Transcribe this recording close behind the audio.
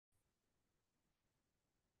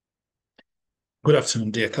Good afternoon,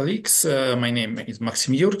 dear colleagues. My name is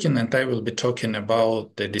Maxim Yurkin, and I will be talking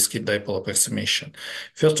about the discrete dipole approximation.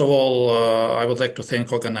 First of all, I would like to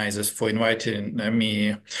thank organizers for inviting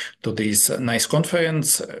me to this nice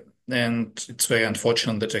conference, and it's very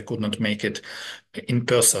unfortunate that I could not make it in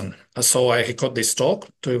person. So I record this talk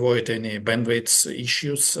to avoid any bandwidth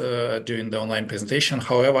issues during the online presentation.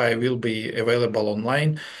 However, I will be available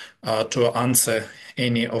online to answer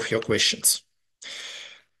any of your questions.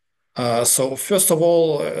 So first of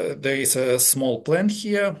all, there is a small plan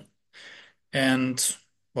here, and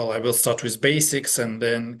well, I will start with basics and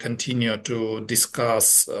then continue to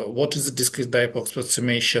discuss what is a discrete dipole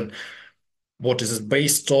approximation, what is it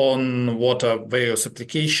based on, what are various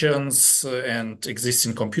applications and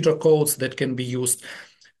existing computer codes that can be used.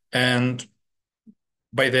 And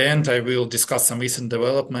by the end, I will discuss some recent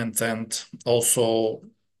developments and also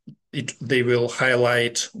they will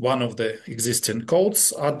highlight one of the existing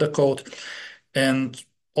codes, add the code. And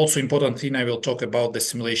also important thing, I will talk about the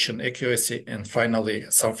simulation accuracy and finally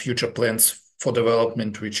some future plans for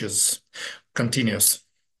development, which is continuous.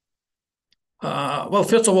 Well,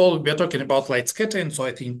 first of all, we are talking about light scattering, so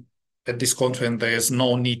I think at this conference there is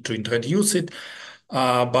no need to introduce it.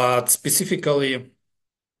 But specifically,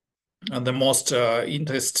 the most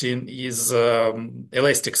interesting is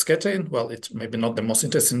elastic scattering. Well, it's maybe not the most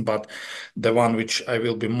interesting, but the one which I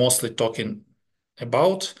will be mostly talking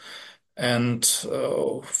about, and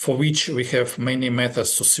for which we have many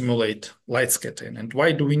methods to simulate light scattering. And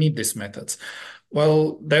why do we need these methods?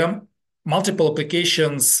 Well, there are multiple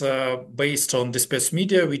applications based on dispersed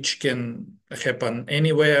media, which can happen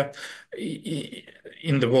anywhere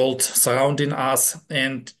in the world surrounding us.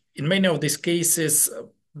 And in many of these cases,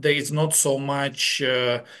 there is not so much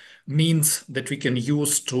means that we can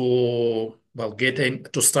use to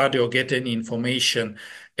to study or get any information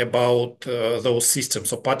about those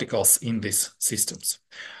systems or particles in these systems.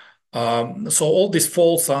 So all this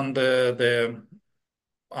falls under the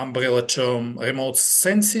umbrella term remote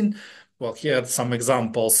sensing. Well, here are some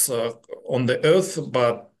examples on the Earth,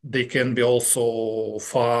 but they can be also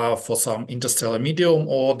far for some interstellar medium,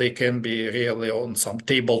 or they can be really on some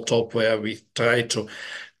tabletop where we try to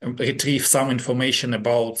retrieve some information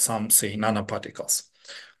about some, say, nanoparticles.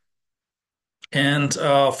 And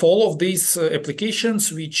for all of these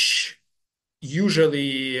applications, which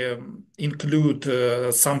usually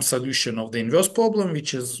include some solution of the inverse problem,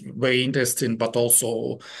 which is very interesting, but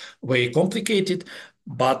also very complicated.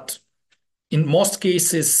 But in most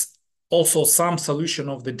cases, also some solution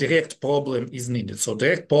of the direct problem is needed. So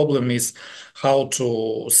direct problem is how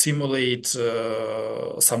to simulate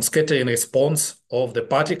some scattering response of the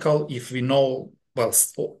particle if we know, well,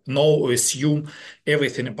 know or assume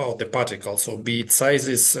everything about the particle. So be it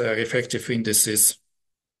sizes, refractive indices,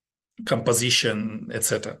 composition,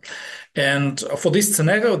 etc. And for this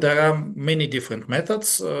scenario, there are many different methods.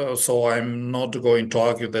 So I'm not going to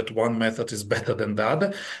argue that one method is better than the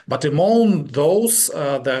other. But among those,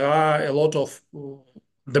 there are a lot of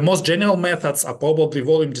the most general methods are probably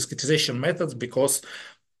volume discretization methods because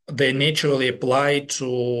they naturally apply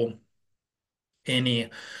to any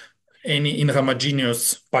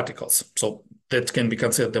inhomogeneous particles. So that can be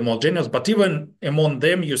considered the more generous. But even among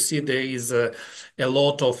them, you see there is a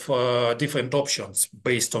lot of different options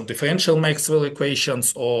based on differential Maxwell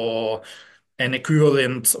equations or an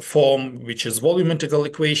equivalent form, which is volume integral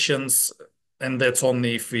equations. And that's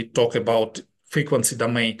only if we talk about frequency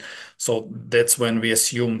domain. So that's when we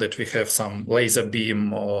assume that we have some laser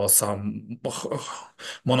beam or some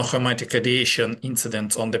monochromatic radiation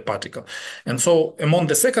incidents on the particle. And so among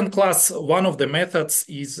the second class, one of the methods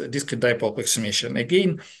is discrete dipole approximation.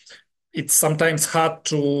 Again, it's sometimes hard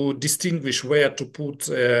to distinguish where to put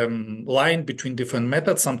line between different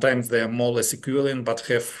methods. Sometimes they are more or less equivalent, but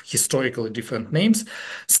have historically different names.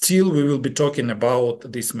 Still, we will be talking about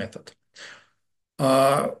this method.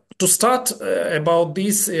 To start about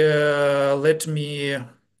this, let me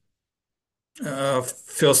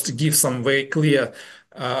first give some very clear,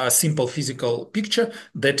 simple physical picture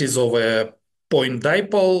that is of a point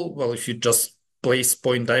dipole. Well, if you just place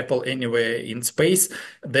point dipole anywhere in space,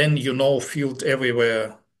 then you know field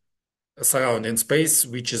everywhere surrounding space,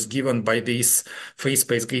 which is given by this free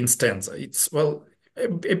space Green's tensor. It's, well,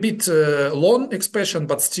 a bit long expression,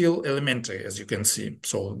 but still elementary, as you can see.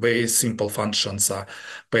 So very simple functions are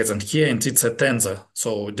present here, and it's a tensor.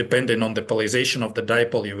 So depending on the polarization of the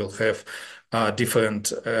dipole, you will have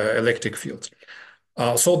different electric fields.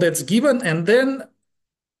 So that's given, and then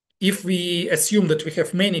if we assume that we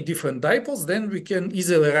have many different dipoles, then we can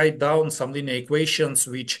easily write down some linear equations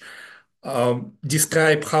which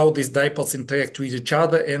describe how these dipoles interact with each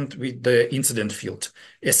other and with the incident field,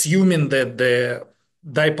 assuming that the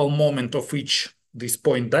dipole moment of each this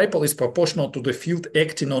point dipole is proportional to the field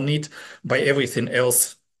acting on it by everything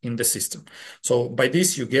else in the system. So by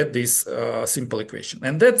this, you get this simple equation.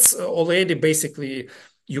 And that's already basically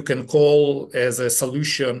you can call as a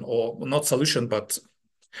solution, or not solution, but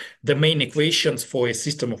the main equations for a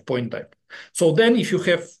system of point dipole. So then if you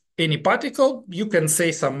have any particle, you can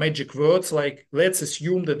say some magic words like, let's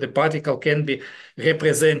assume that the particle can be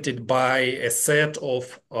represented by a set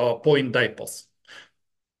of point dipoles,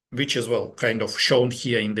 which is, well, kind of shown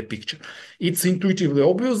here in the picture. It's intuitively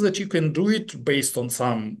obvious that you can do it based on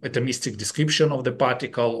some atomistic description of the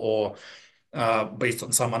particle, or based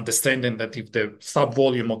on some understanding that if the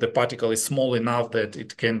subvolume of the particle is small enough that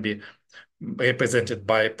it can be represented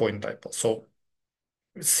by a point dipole. So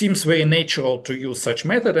it seems very natural to use such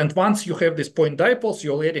method. And once you have these point dipoles,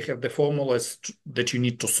 you already have the formulas that you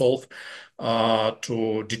need to solve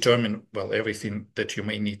to determine, well, everything that you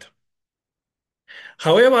may need.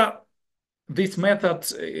 However, this method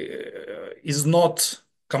is not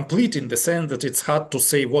complete in the sense that it's hard to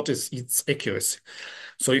say what is its accuracy.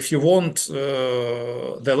 So if you want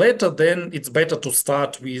the latter, then it's better to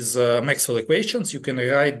start with Maxwell equations. You can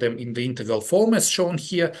write them in the integral form as shown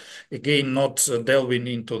here. Again, not delving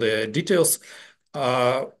into the details.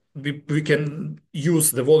 We can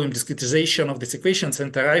use the volume discretization of these equations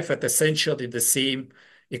and arrive at essentially the same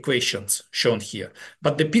equations shown here.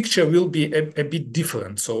 But the picture will be a bit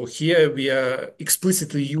different. So here we are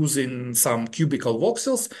explicitly using some cubical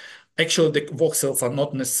voxels. Actually, the voxels are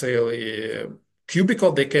not necessarily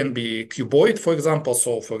cubical. They can be cuboid, for example.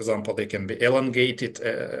 So, for example, they can be elongated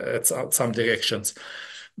at some directions.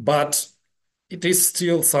 But it is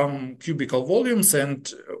still some cubical volumes, and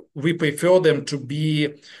we prefer them to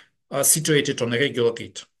be situated on a regular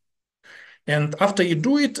grid. And after you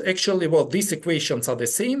do it, actually, well, these equations are the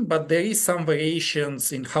same, but there is some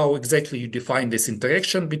variations in how exactly you define this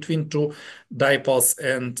interaction between two dipoles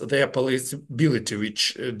and their polarizability,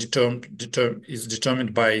 which is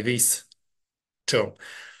determined by this term.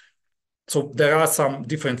 So there are some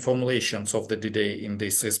different formulations of the DDA in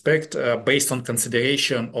this respect, based on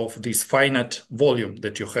consideration of this finite volume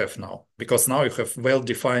that you have now, because now you have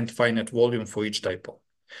well-defined finite volume for each dipole.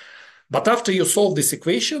 But after you solve these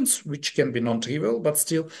equations, which can be non-trivial, but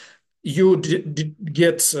still, you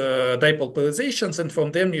get dipole polarizations, and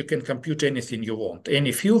from them you can compute anything you want.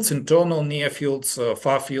 Any fields, internal, near fields,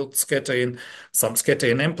 far field scattering, some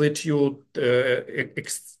scattering amplitude,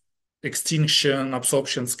 extinction,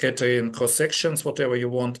 absorption, scattering, cross sections, whatever you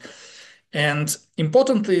want. And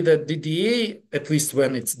importantly, the DDA, at least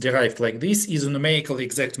when it's derived like this, is a numerically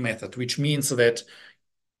exact method, which means that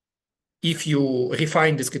if you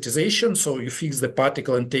refine discretization, so you fix the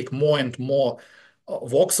particle and take more and more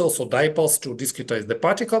voxels or dipoles to discretize the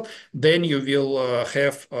particle, then you will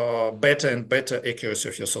have better and better accuracy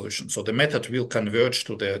of your solution. So the method will converge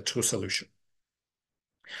to the true solution.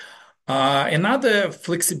 Another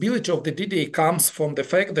flexibility of the DDA comes from the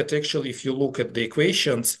fact that actually, if you look at the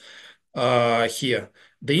equations here,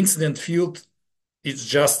 the incident field is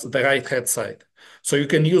just the right-hand side. So you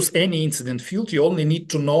can use any incident field. You only need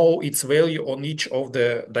to know its value on each of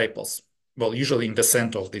the dipoles. Well, usually in the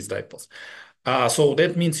center of these dipoles. So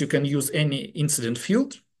that means you can use any incident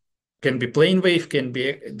field. Can be plane wave, can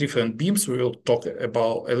be different beams. We will talk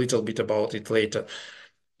about a little bit about it later.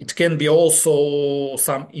 It can be also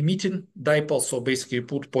some emitting dipole. So basically you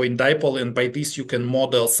put point dipole, and by this you can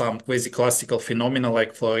model some quasi-classical phenomena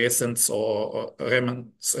like fluorescence or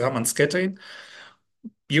Raman scattering.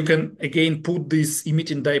 You can again put this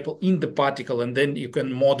emitting dipole in the particle, and then you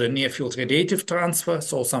can model near field radiative transfer,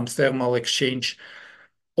 so some thermal exchange,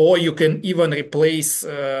 or you can even replace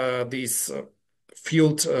this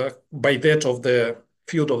field by that of the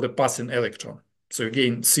field of the passing electron. So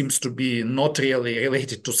again, seems to be not really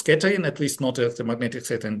related to scattering, at least not electromagnetic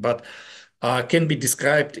scattering, but can be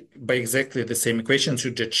described by exactly the same equations.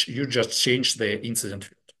 You just change the incident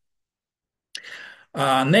field.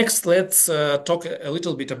 Next, let's talk a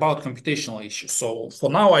little bit about computational issues. So for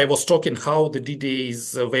now, I was talking how the DDA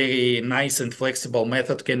is a very nice and flexible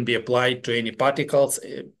method, can be applied to any particles,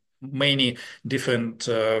 many different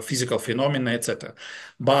physical phenomena, etc.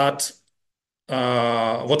 But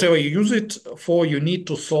whatever you use it for, you need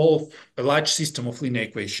to solve a large system of linear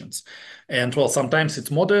equations. And well, sometimes it's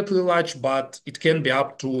moderately large, but it can be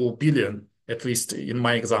up to billion. At least in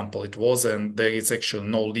my example, it was, and there is actually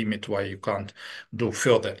no limit why you can't do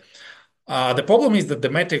further. The problem is that the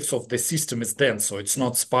matrix of the system is dense, so it's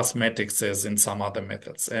not sparse matrix as in some other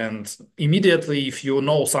methods. And immediately, if you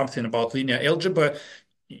know something about linear algebra,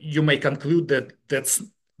 you may conclude that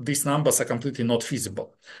these numbers are completely not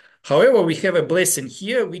feasible. However, we have a blessing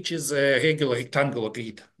here, which is a regular rectangular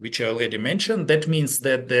grid, which I already mentioned. That means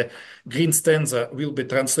that the green stanza will be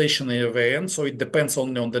translationally invariant, so it depends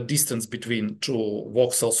only on the distance between two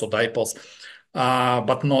voxels or dipoles,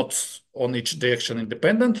 but not on each direction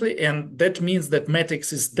independently. And that means that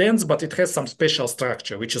matrix is dense, but it has some special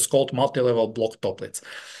structure, which is called multi-level block toplets.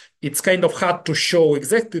 It's kind of hard to show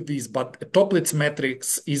exactly this, but a toplets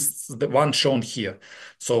matrix is the one shown here.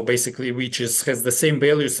 So basically, which has the same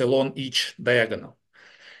values along each diagonal.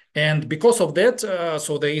 And because of that,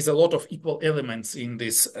 so there is a lot of equal elements in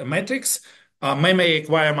this matrix. Memory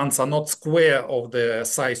requirements are not square of the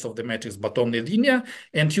size of the matrix, but only linear.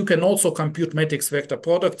 And you can also compute matrix vector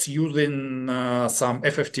products using some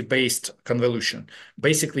FFT-based convolution,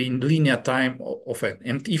 basically in linear time of n.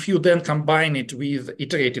 And if you then combine it with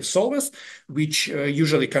iterative solvers, which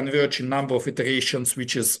usually converge in number of iterations,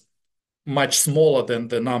 which is much smaller than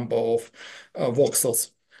the number of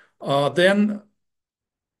voxels, then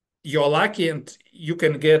you're lucky and you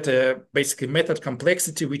can get a basically method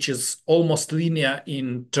complexity which is almost linear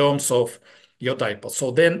in terms of your dipole.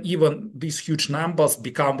 So then even these huge numbers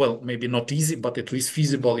become, well, maybe not easy, but at least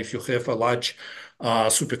feasible if you have a large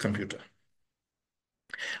supercomputer.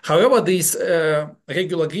 However, this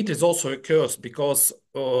regular grid is also a curse because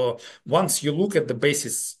once you look at the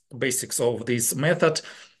basics of this method,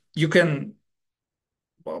 you can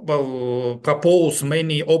propose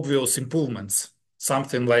many obvious improvements.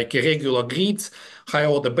 Something like irregular grids, higher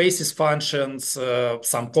order basis functions,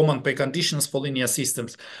 some common preconditions for linear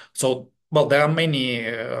systems. So, well, there are many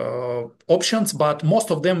options, but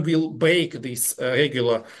most of them will break this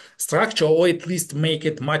regular structure or at least make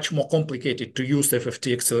it much more complicated to use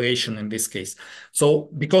FFT acceleration in this case.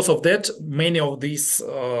 So because of that, many of these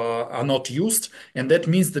are not used, and that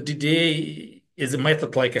means the DDA is a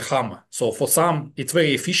method like a hammer. So for some, it's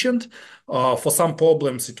very efficient. For some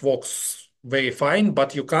problems, it works very fine,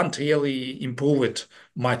 but you can't really improve it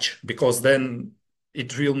much because then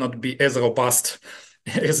it will not be as robust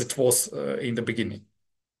as it was in the beginning.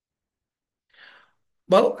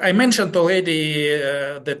 Well, I mentioned already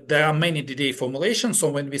that there are many DDA formulations. So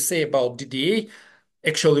when we say about DDA,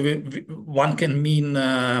 actually one can mean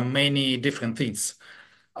many different things.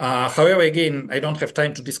 However, again, I don't have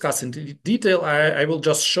time to discuss in detail. I will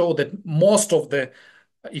just show that most of the,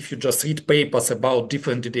 if you just read papers about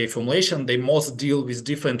different DDA formulation, they most deal with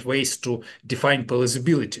different ways to define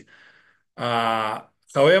plausibility.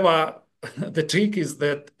 However, the trick is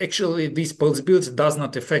that actually this plausibility does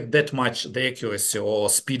not affect that much the accuracy or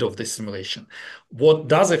speed of the simulation. What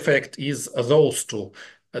does affect is those two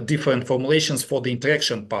different formulations for the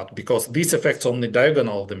interaction part, because this affects only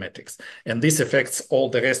diagonal of the matrix, and this affects all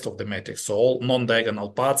the rest of the matrix, so all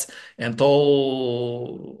non-diagonal parts and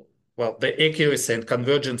all, well, the accuracy and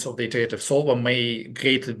convergence of the iterative solver may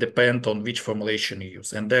greatly depend on which formulation you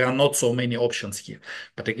use. And there are not so many options here.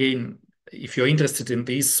 But again, if you're interested in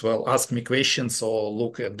this, well, ask me questions or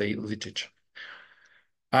look at the literature.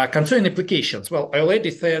 Concerning applications, well, I already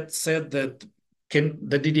said that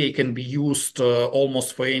the DDA can be used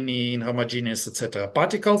almost for any inhomogeneous, etc.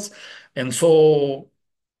 particles. And so,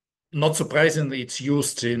 not surprisingly, it's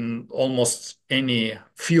used in almost any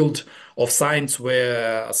field of science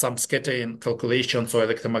where some scattering calculations or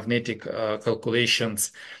electromagnetic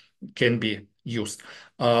calculations can be used.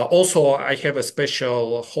 Also, I have a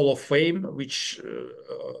special Hall of Fame, which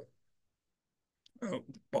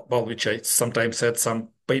I sometimes had some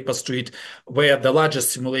papers to it, where the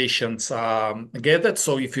largest simulations are gathered.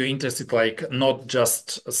 So if you're interested, like not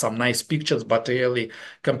just some nice pictures, but really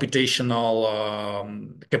computational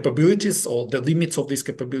capabilities or the limits of these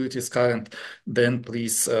capabilities current, then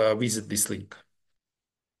please visit this link.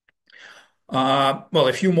 Well,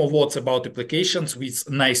 a few more words about applications with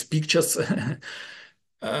nice pictures.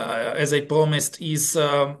 As I promised, is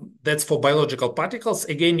that's for biological particles.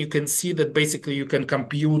 Again, you can see that basically you can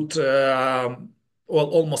compute well,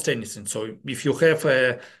 almost anything. So if you have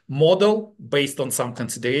a model based on some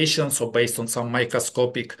considerations or based on some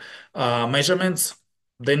microscopic measurements,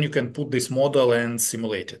 then you can put this model and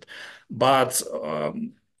simulate it. But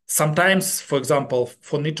sometimes, for example,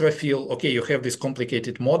 for neutrophil, okay, you have this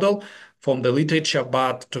complicated model from the literature,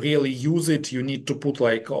 but to really use it, you need to put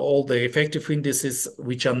like all the effective indices,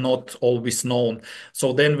 which are not always known.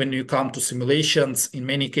 So then when you come to simulations, in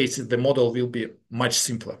many cases, the model will be much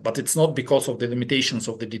simpler, but it's not because of the limitations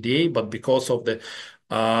of the DDA, but because of the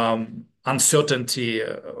uncertainty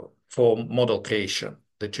for model creation,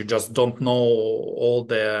 that you just don't know all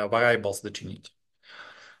the variables that you need.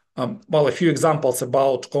 Well, a few examples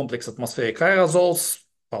about complex atmospheric aerosols.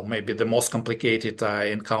 well, maybe the most complicated I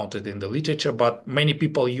encountered in the literature, but many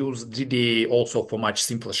people use DDA also for much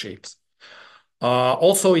simpler shapes.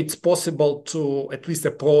 Also, it's possible to at least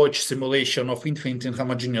approach simulation of infinite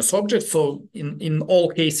inhomogeneous objects. So in all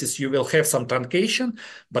cases, you will have some truncation,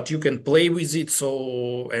 but you can play with it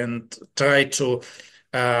and try to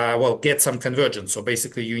well, get some convergence. So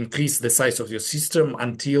basically, you increase the size of your system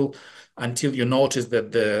until you notice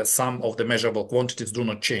that the sum of the measurable quantities do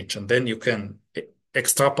not change, and then you can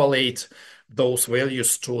extrapolate those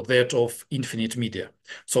values to that of infinite media.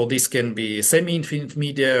 So this can be semi-infinite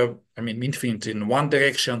media, I mean, infinite in one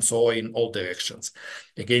direction or in all directions.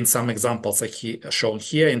 Again, some examples are shown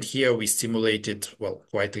here, and here we simulated, well,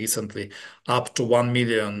 quite recently, up to 1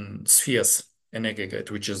 million spheres in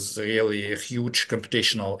aggregate, which is really a huge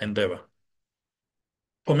computational endeavor.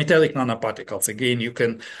 For metallic nanoparticles, again, you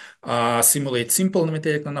can simulate simple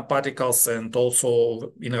metallic nanoparticles and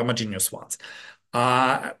also inhomogeneous ones.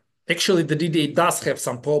 Uh, Actually, the DDA does have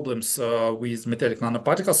some problems with metallic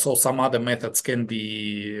nanoparticles, so some other methods can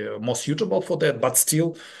be more suitable for that, but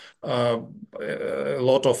still, a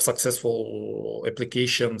lot of successful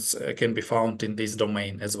applications can be found in this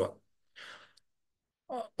domain as well.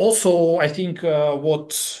 Also, I think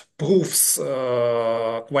what proves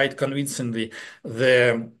quite convincingly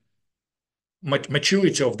the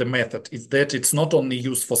maturity of the method is that it's not only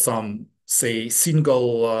used for some, say,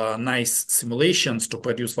 single nice simulations to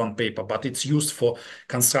produce one paper, but it's used for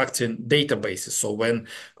constructing databases. So when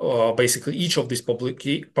basically each of these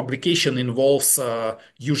publication involves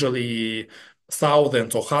usually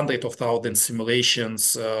thousands or hundreds of thousands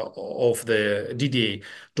simulations of the DDA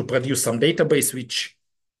to produce some database, which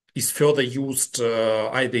is further used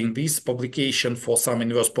either in this publication for some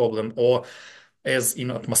inverse problem or as in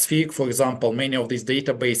atmospheric, for example, many of these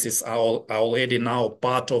databases are already now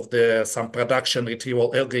part of some production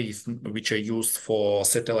retrieval algorithms which are used for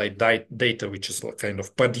satellite data, which is kind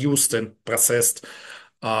of produced and processed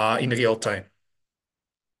in real time.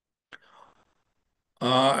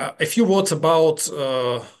 A few words about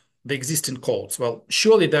the existing codes. Well,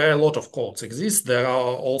 surely there are a lot of codes exist. There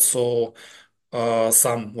are also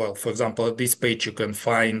some, well, for example, at this page you can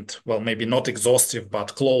find, well, maybe not exhaustive,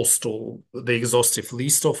 but close to the exhaustive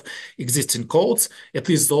list of existing codes, at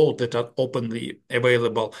least those that are openly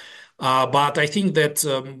available. But I think that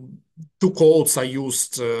two codes are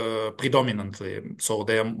used predominantly. So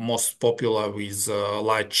they are most popular with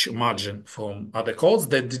large margin from other codes,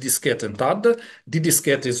 the ddisket and add.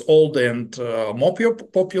 Ddisket is old and more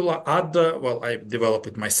popular. Add, well, I developed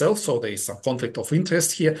it myself, so there is some conflict of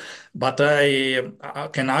interest here. But I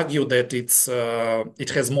can argue that it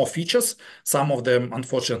has more features. Some of them,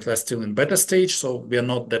 unfortunately, are still in beta stage, so we are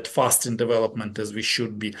not that fast in development as we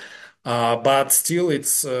should be. But still,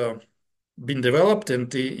 it's been developed,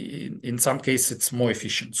 and in some cases, it's more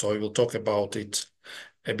efficient. So I will talk about it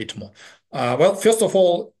a bit more. Well, first of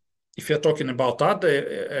all, if you're talking about that,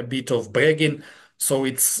 a bit of bragging. So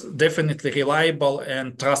it's definitely reliable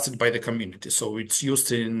and trusted by the community. So it's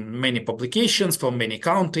used in many publications from many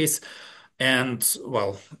countries. And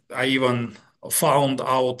well, I even found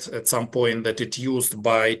out at some point that it's used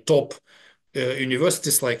by top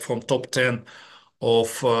universities, like from top 10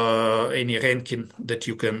 of any ranking that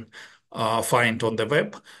you can find on the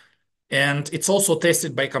web. And it's also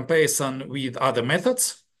tested by comparison with other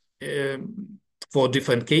methods for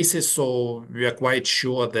different cases. So we are quite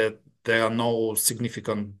sure that there are no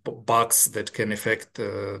significant bugs that can affect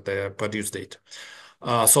the produced data.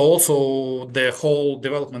 So also the whole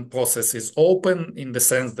development process is open in the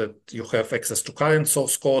sense that you have access to current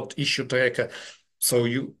source code, issue tracker. So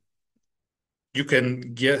you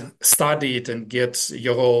can study it and get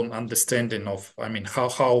your own understanding of, I mean,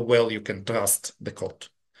 how well you can trust the code.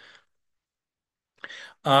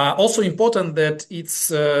 Also important that it's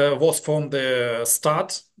was from the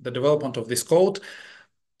start, the development of this code,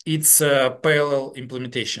 it's a parallel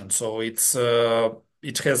implementation. So it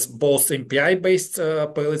has both MPI-based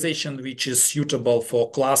parallelization, which is suitable for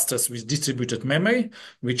clusters with distributed memory,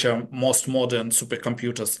 which are most modern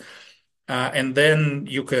supercomputers. And then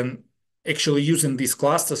you can actually using these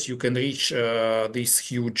clusters, you can reach these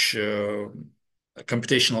huge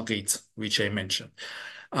computational grids, which I mentioned.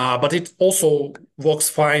 But it also works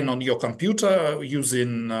fine on your computer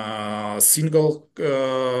using single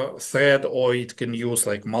thread, or it can use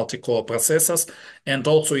like multi-core processors. And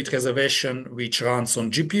also it has a version which runs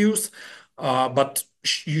on GPUs, but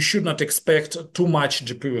you should not expect too much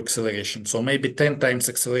GPU acceleration. So maybe 10 times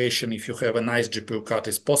acceleration if you have a nice GPU card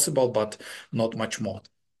is possible, but not much more.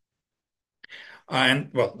 And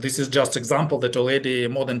well, this is just example that already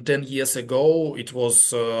more than 10 years ago, it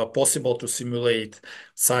was possible to simulate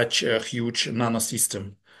such a huge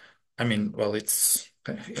nanosystem I mean, well, it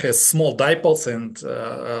has small dipoles and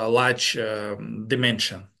a large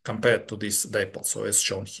dimension compared to this dipole, so as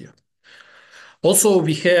shown here. Also,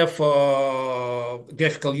 we have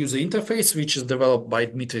graphical user interface, which is developed by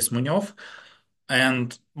Dmitry Smunyov.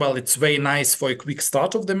 And well, it's very nice for a quick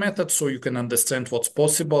start of the method, so you can understand what's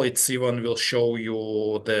possible. It even will show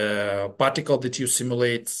you the particle that you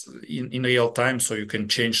simulate in real time, so you can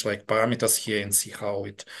change like parameters here and see how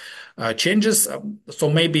it changes. So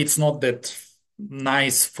maybe it's not that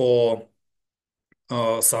nice for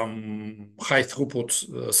some high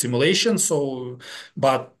throughput simulation. So,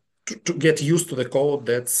 but to get used to the code,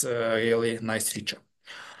 that's a really nice feature.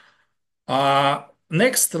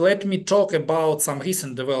 Next, let me talk about some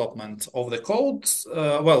recent development of the code,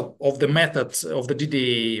 well, of the methods of the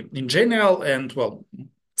DDA in general, and well,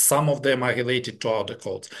 some of them are related to other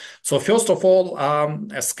codes. So first of all,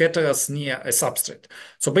 scatterers near a substrate.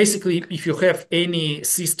 So basically, if you have any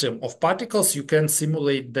system of particles, you can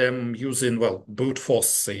simulate them using, well, brute force,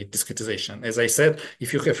 say, discretization. As I said,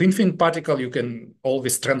 if you have infinite particle, you can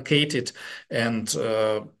always truncate it and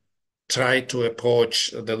try to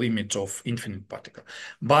approach the limit of infinite particle.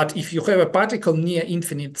 But if you have a particle near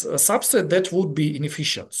infinite substrate, that would be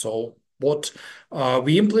inefficient. So what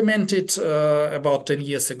we implemented about 10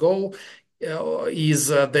 years ago is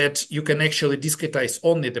that you can actually discretize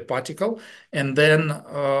only the particle and then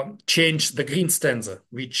change the green stanza,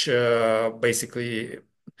 which basically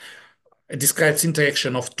describes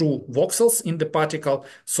interaction of two voxels in the particle.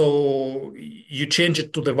 So you change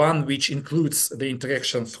it to the one which includes the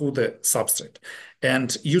interaction through the substrate.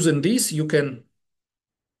 And using this,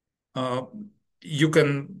 uh, you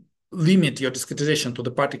can limit your discretization to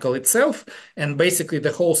the particle itself, and basically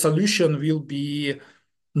the whole solution will be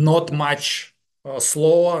not much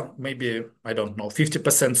slower, maybe I don't know,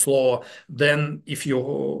 50% slower than if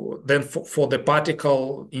you than for the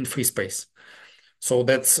particle in free space. So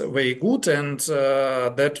that's very good, and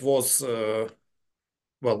that was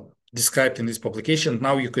well described in this publication.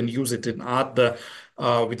 Now you can use it in other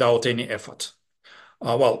without any effort.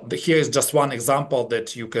 Here is just one example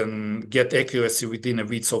that you can get accuracy within a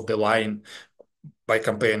width of the line by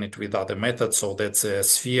comparing it with other methods. So that's a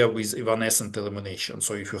sphere with evanescent illumination.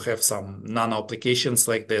 So if you have some nano applications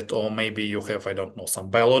like that, or maybe you have, I don't know,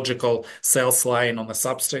 some biological cells lying on a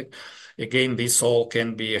substrate, again, this all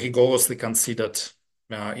can be rigorously considered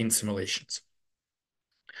in simulations.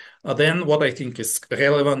 Then what I think is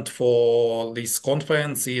relevant for this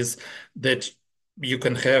conference is that you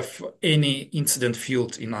can have any incident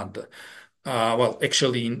field in ADA.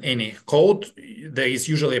 Actually, in any code, there is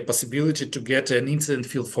usually a possibility to get an incident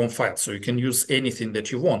field from file, so you can use anything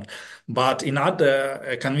that you want. But in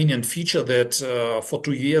ADA, a convenient feature that for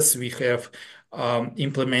 2 years we have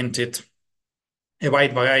implemented a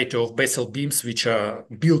wide variety of Bessel beams which are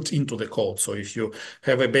built into the code. So if you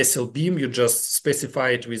have a Bessel beam, you just specify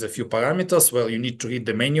it with a few parameters. Well, you need to read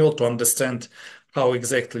the manual to understand how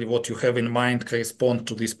exactly what you have in mind correspond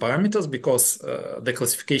to these parameters, because the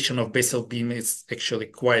classification of Bessel beam is actually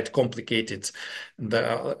quite complicated.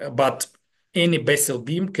 But any Bessel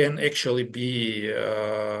beam can actually be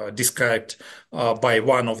described by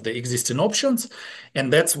one of the existing options.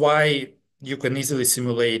 And that's why you can easily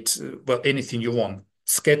simulate well anything you want,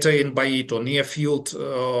 scattering by it or near field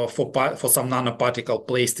for some nanoparticle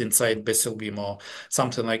placed inside Bessel beam or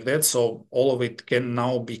something like that. So all of it can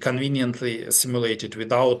now be conveniently simulated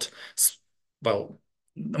without well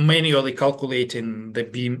manually calculating the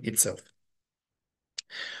beam itself.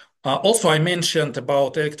 Also, I mentioned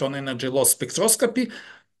about electron energy loss spectroscopy.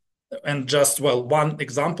 And just, well, one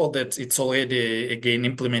example that it's already again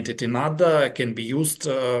implemented in ADA can be used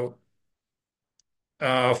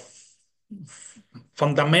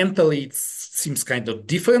fundamentally, it seems kind of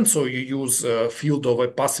different. So you use a field of a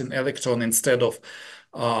passing electron instead of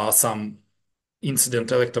some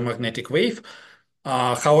incident electromagnetic wave.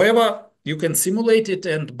 However, you can simulate it,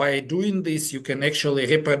 and by doing this, you can actually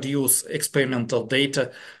reproduce experimental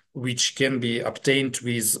data which can be obtained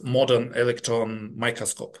with modern electron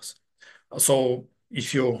microscopes. So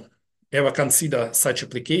if you ever consider such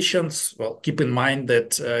applications, well, keep in mind that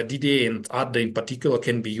DDA and ADA in particular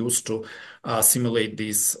can be used to simulate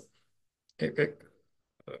uh,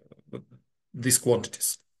 these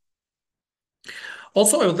quantities.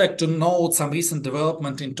 Also, I would like to note some recent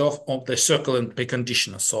development in terms of the circulant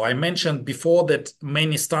preconditioners. So I mentioned before that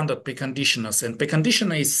many standard preconditioners, and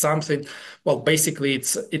preconditioner is something, well, basically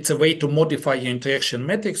it's a way to modify your interaction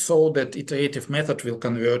matrix so that iterative method will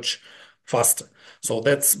converge faster. So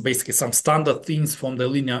that's basically some standard things from the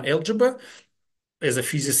linear algebra. as a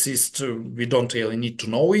physicist, we don't really need to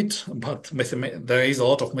know it, but there is a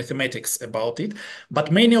lot of mathematics about it.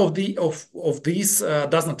 But many of these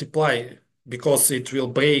does not apply because it will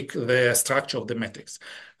break the structure of the matrix.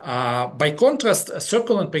 By contrast,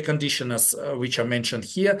 circulant preconditioners, which are mentioned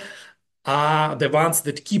here, are the ones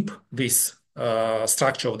that keep this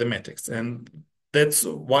structure of the matrix. And that's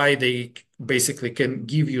why they basically can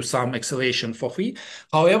give you some acceleration for free.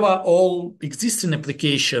 However, all existing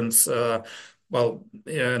applications, not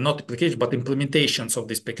applications, but implementations of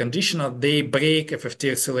this preconditioner, they break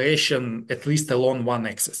FFT acceleration at least along one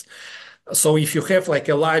axis. So if you have like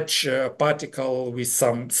a large particle with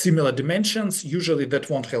some similar dimensions, usually that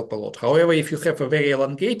won't help a lot. However, if you have a very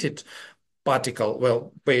elongated particle,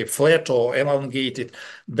 well, very flat or elongated,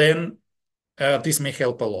 then this may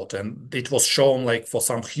help a lot. And it was shown like for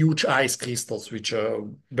some huge ice crystals, which are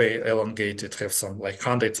very elongated, have some like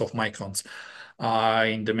hundreds of microns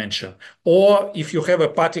in dimension. Or if you have a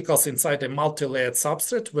particles inside a multi-layered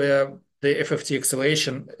substrate where the FFT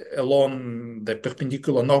acceleration along the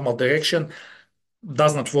perpendicular normal direction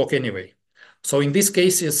does not work anyway. So in these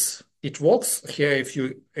cases, it works. Here are a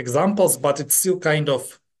few examples, but it's still kind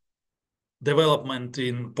of development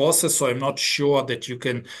in process, so I'm not sure that you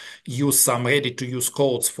can use some ready-to-use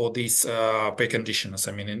codes for these preconditioners.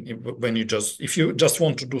 I mean, when you if you just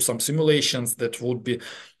want to do some simulations, that would be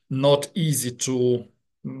not easy to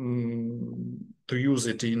use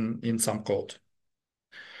it in some code.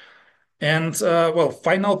 And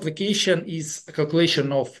final application is a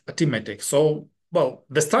calculation of T matrix. So, well,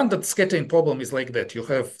 the standard scattering problem is like that. You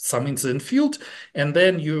have some incident field, and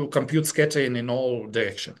then you compute scattering in all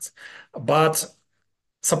directions. But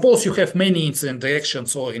suppose you have many incident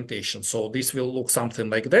directions or orientations. So this will look something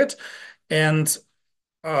like that. And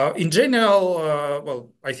in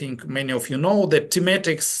general, I think many of you know that T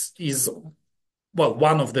matrix is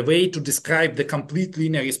one of the way to describe the complete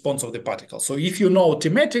linear response of the particle. So if you know T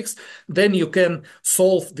matrix, then you can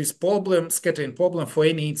solve this problem, scattering problem, for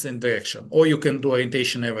any incident direction, or you can do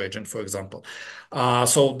orientation averaging, for example.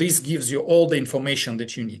 So this gives you all the information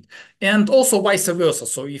that you need. And also vice versa.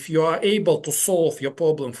 So if you are able to solve your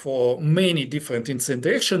problem for many different incident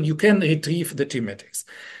directions, you can retrieve the T matrix.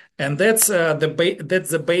 And that's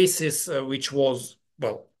the basis which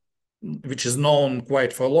is known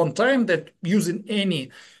quite for a long time, that using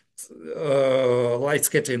any light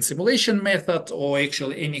scattering simulation method or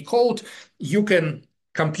actually any code, you can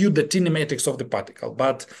compute the T matrix of the particle.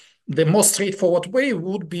 But the most straightforward way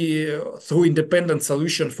would be through independent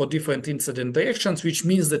solution for different incident directions, which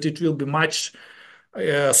means that it will be much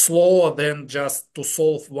slower than just to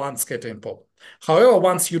solve one scattering problem. However,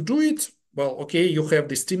 once you do it, well, okay, you have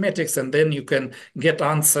this T matrix, and then you can get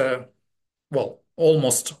answer,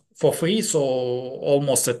 almost for free, so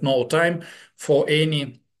almost at no time, for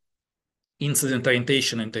any incident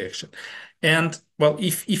orientation interaction. And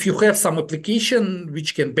if you have some application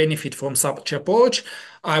which can benefit from such approach,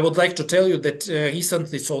 I would like to tell you that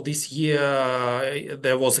recently, so this year,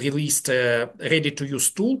 there was released a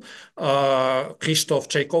ready-to-use tool. Krzysztof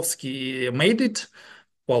Tchaikovsky made it,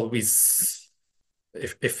 with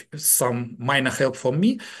if some minor help from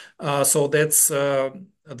me. So that's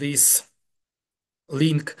this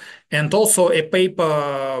link, and also a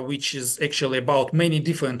paper which is actually about many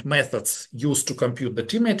different methods used to compute the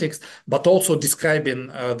T matrix, but also describing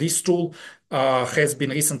this tool has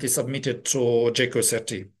been recently submitted to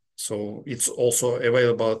JQSRT. So it's also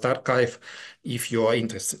available at arXiv if you are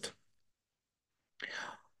interested.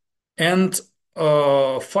 And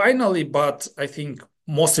finally, but I think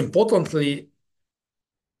most importantly,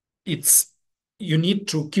 you need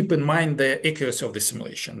to keep in mind the accuracy of the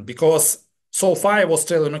simulation, because so far I was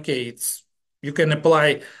telling, okay, you can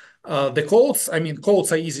apply the codes. I mean,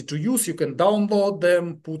 codes are easy to use. You can download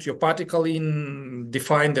them, put your particle in,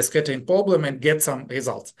 define the scattering problem, and get some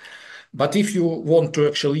results. But if you want to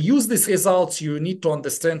actually use these results, you need to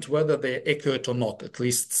understand whether they're accurate or not, at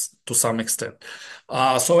least to some extent.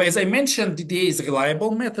 So as I mentioned, DDA is a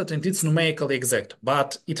reliable method and it's numerically exact,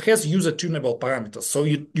 but it has user tunable parameters.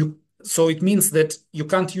 So it means that you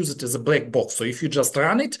can't use it as a black box. So if you just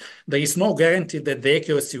run it, there is no guarantee that the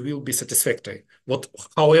accuracy will be satisfactory,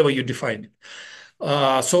 however you define it.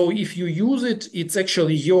 So if you use it, it's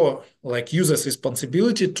actually your user's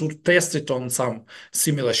responsibility to test it on some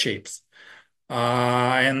similar shapes.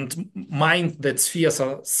 And mind that spheres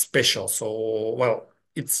are special. So,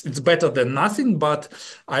 it's better than nothing, but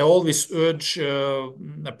I always urge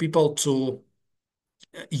people to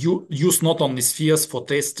use not only spheres for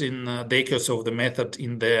testing the accuracy of the method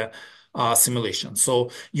in the simulation.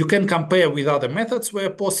 So you can compare with other methods where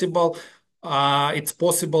possible. It's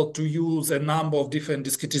possible to use a number of different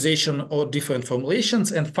discretization or different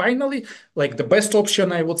formulations. And finally, like the best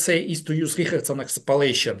option, I would say, is to use Richardson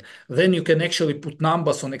extrapolation. Then you can actually put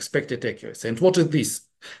numbers on expected accuracy. And what is this?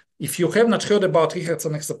 If you have not heard about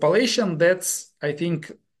Richardson extrapolation, that's, I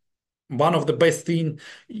think, one of the best thing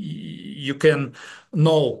you can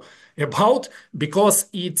know about, because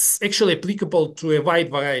it's actually applicable to a wide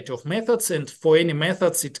variety of methods, and for any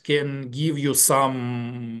methods it can give you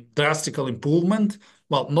some drastical improvement.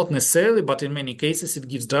 Well, not necessarily, but in many cases it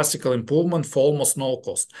gives drastical improvement for almost no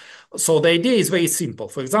cost. So the idea is very simple.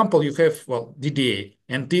 For example, you have, well, DDA,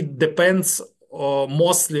 and it depends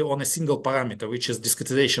mostly on a single parameter, which is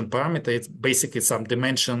discretization parameter. It's basically some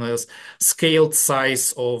dimensionless scaled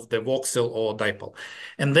size of the voxel or dipole.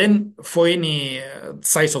 And then for any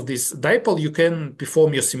size of this dipole, you can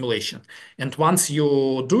perform your simulation. And once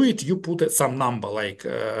you do it, you put some number like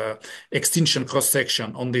extinction cross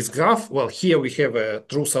section on this graph. Well, here we have a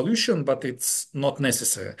true solution, but it's not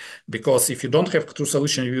necessary, because if you don't have true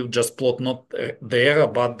solution, you will just plot not the error,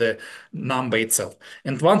 but the number itself.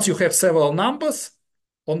 And once you have several numbers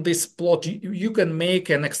on this plot, you can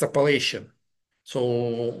make an extrapolation.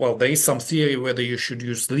 So, well, there is some theory whether you should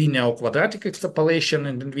use linear or quadratic extrapolation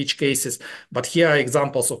and in which cases, but here are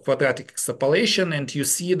examples of quadratic extrapolation, and you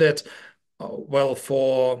see that, well,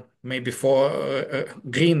 for maybe for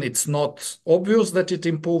green, it's not obvious that it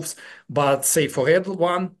improves, but say for red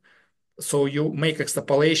one, so you make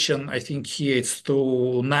extrapolation, I think here it's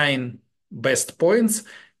to 9 best points,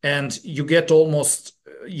 and you get almost,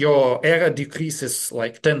 your error decreases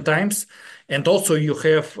like 10 times. And also you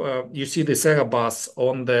have, you see this error bars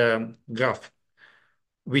on the graph,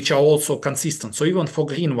 which are also consistent. So even for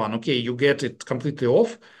green one, okay, you get it completely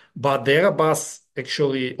off, but the error bars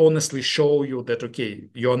actually honestly show you that, okay,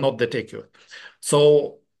 you're not that accurate.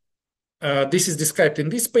 So this is described in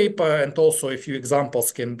this paper, and also a few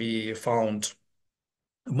examples can be found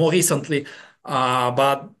more recently.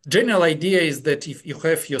 But general idea is that if you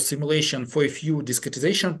have your simulation for a few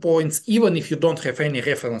discretization points, even if you don't have any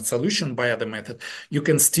reference solution by other method, you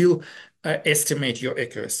can still estimate your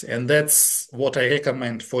accuracy. And that's what I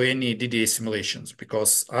recommend for any DDA simulations,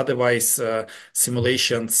 because otherwise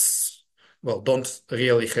simulations, well, don't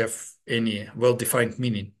really have any well-defined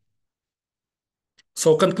meaning.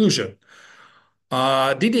 So conclusion.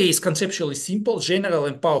 DDA is conceptually simple, general,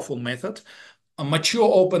 and powerful method. Mature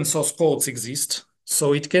open source codes exist,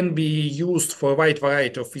 so it can be used for a wide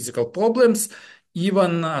variety of physical problems,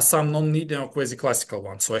 even some non-linear or quasi-classical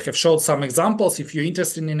ones. So I have showed some examples. If you're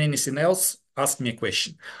interested in anything else, ask me a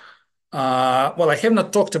question. Well, I have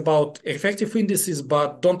not talked about effective indices,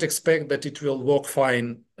 but don't expect that it will work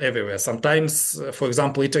fine everywhere. Sometimes, for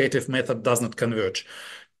example, iterative method does not converge.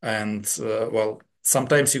 And well,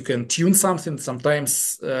 sometimes you can tune something,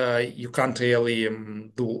 sometimes you can't really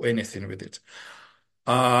do anything with it.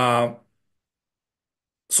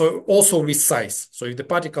 So also with size. So if the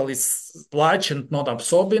particle is large and not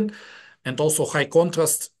absorbing, and also high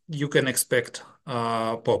contrast, you can expect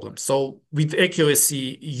problems. So with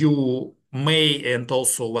accuracy, you may and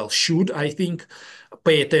also, well, should, I think,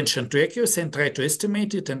 pay attention to accuracy and try to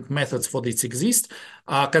estimate it, and methods for this exist.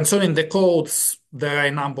 Concerning the codes, there are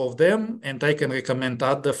a number of them, and I can recommend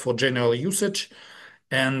other for general usage.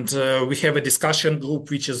 And we have a discussion group,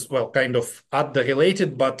 which is, well, kind of other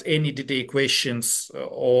related, but any DDA questions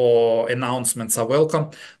or announcements are welcome.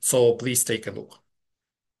 So please take a look.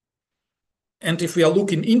 And if we are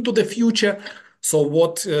looking into the future, so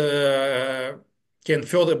what can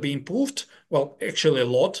further be improved? Well, actually a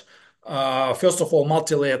lot. First of all,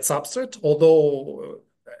 multi-layered substrate, although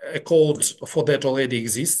a code for that already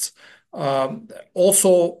exists.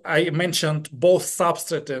 Also, I mentioned both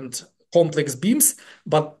substrate and complex beams,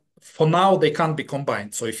 but for now they can't be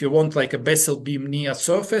combined. So if you want like a Bessel beam near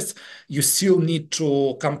surface, you still need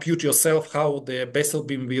to compute yourself how the Bessel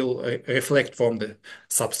beam will reflect from the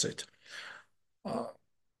substrate.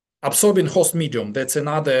 Absorbing host medium, that's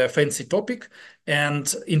another fancy topic.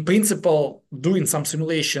 And in principle, doing some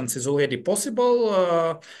simulations is already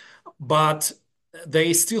possible, but there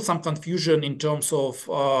is still some confusion in terms of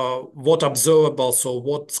what observable, so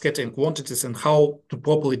what scattering quantities and how to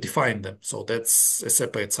properly define them. So that's a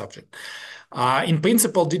separate subject. In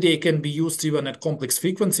principle, DDA can be used even at complex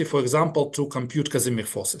frequency, for example, to compute Casimir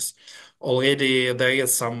forces. Already there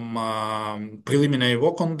is some preliminary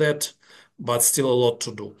work on that, but still a lot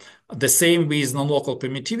to do. The same with non-local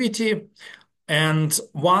permittivity. And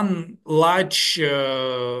one large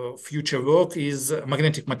future work is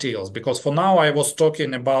magnetic materials, because for now I was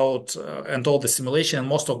talking about and all the simulation, and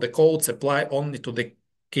most of the codes apply only to the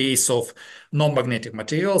case of non-magnetic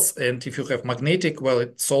materials. And if you have magnetic, well,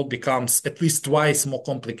 it all becomes at least twice more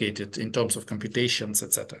complicated in terms of computations,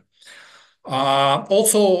 etc.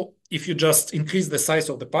 Also, if you just increase the size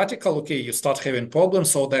of the particle, okay, you start having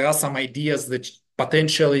problems. So there are some ideas that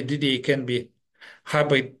potentially DDA can be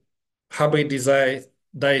hybrid,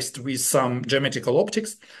 hybridized with some geometrical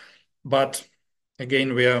optics. But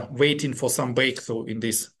again, we are waiting for some breakthrough in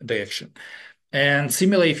this direction. And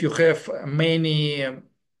similarly, if you have many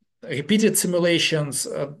repeated simulations,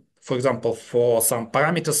 for example, for some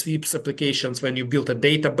parameter sweeps applications, when you build a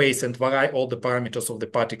database and vary all the parameters of the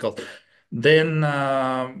particle, then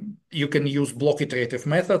you can use block iterative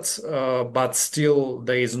methods, but still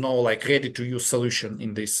there is no like ready-to-use solution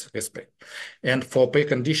in this respect. And for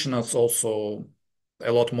preconditionals, also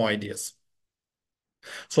a lot more ideas.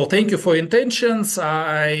 So thank you for your intentions.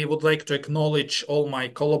 I would like to acknowledge all my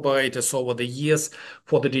collaborators over the years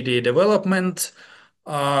for the DDA development.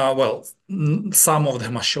 Well, some of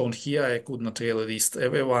them are shown here. I could not really list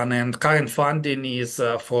everyone. And current funding is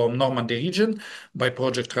from Normandy region by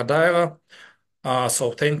Project Radara.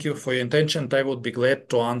 So thank you for your attention. I would be glad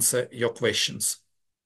to answer your questions.